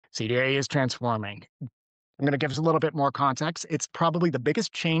CDAE is transforming. I'm going to give us a little bit more context. It's probably the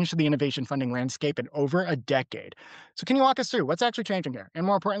biggest change to the innovation funding landscape in over a decade. So, can you walk us through what's actually changing here? And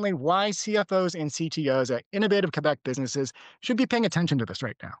more importantly, why CFOs and CTOs at innovative Quebec businesses should be paying attention to this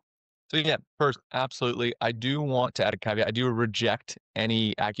right now? So yeah, first, absolutely. I do want to add a caveat. I do reject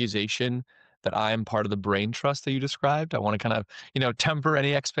any accusation that I am part of the brain trust that you described. I want to kind of, temper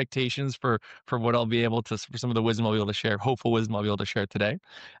any expectations for what I'll be able to, for some of the wisdom I'll be able to share, hopeful wisdom I'll be able to share today.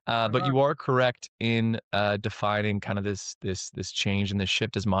 But Uh-huh. you are correct in defining kind of this change and this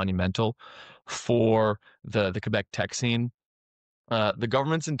shift as monumental for the Quebec tech scene. The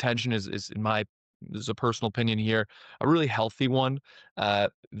government's intention is in my this is a personal opinion here, a really healthy one.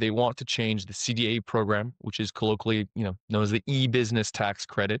 They want to change the CDA program, which is colloquially, known as the e-business tax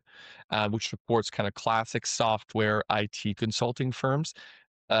credit, which supports kind of classic software IT consulting firms,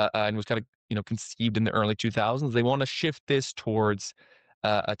 and was kind of conceived in the early 2000s. They want to shift this towards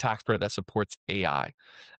a tax credit that supports AI.